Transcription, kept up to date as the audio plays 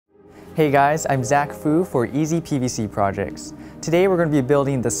Hey guys, I'm Zach Fu for Easy PVC Projects. Today we're going to be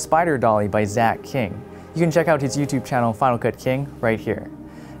building the Spider Dolly by Zach King. You can check out his YouTube channel, Final Cut King, right here.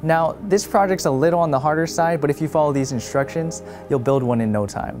 Now, this project's a little on the harder side, but if you follow these instructions, you'll build one in no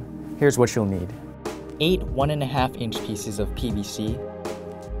time. Here's what you'll need. 8 1.5-inch pieces of PVC,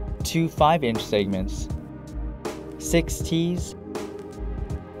 2 5-inch segments, 6 T's,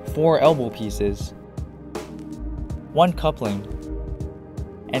 4 elbow pieces, 1 coupling,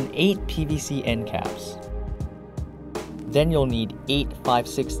 and 8 PVC end caps. Then you'll need 8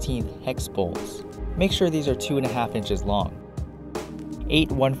 5/16 hex bolts. Make sure these are 2.5 inches long. 8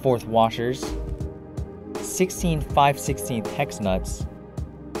 1/4 washers, 16 5/16 hex nuts,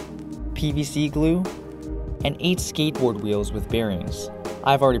 PVC glue, and 8 skateboard wheels with bearings.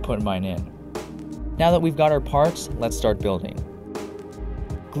 I've already put mine in. Now that we've got our parts, let's start building.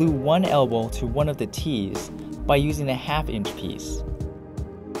 Glue one elbow to one of the T's by using a 1/2 inch piece.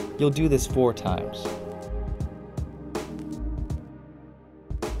 You'll do this 4 times.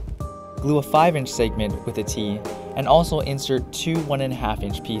 Glue a 5-inch segment with a T and also insert 2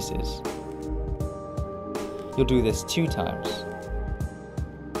 1.5-inch pieces. You'll do this 2 times.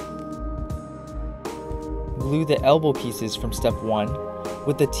 Glue the elbow pieces from step 1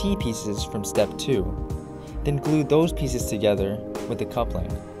 with the T pieces from step 2. Then glue those pieces together with the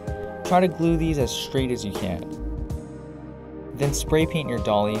coupling. Try to glue these as straight as you can. Then spray paint your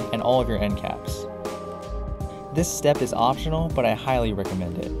dolly and all of your end caps. This step is optional, but I highly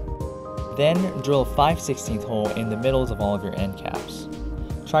recommend it. Then drill a 5/16 hole in the middles of all of your end caps.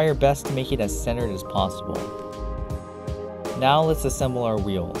 Try your best to make it as centered as possible. Now let's assemble our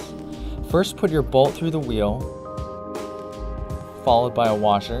wheels. First, put your bolt through the wheel, followed by a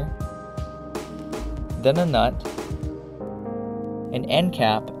washer, then a nut, an end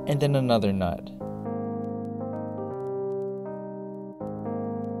cap, and then another nut.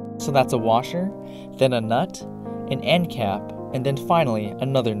 So that's a washer, then a nut, an end cap, and then finally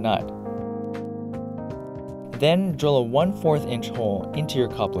another nut. Then drill a 1/4 inch hole into your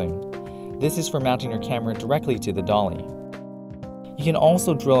coupling. This is for mounting your camera directly to the dolly. You can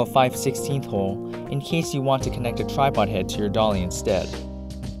also drill a 5/16 hole in case you want to connect a tripod head to your dolly instead.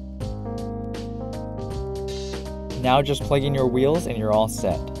 Now just plug in your wheels and you're all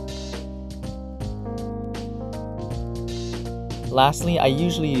set. Lastly, I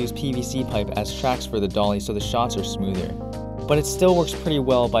usually use PVC pipe as tracks for the dolly so the shots are smoother, but it still works pretty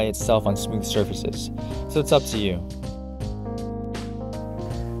well by itself on smooth surfaces, so it's up to you.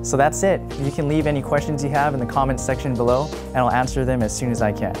 So that's it. You can leave any questions you have in the comments section below, and I'll answer them as soon as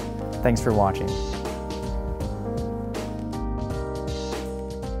I can. Thanks for watching.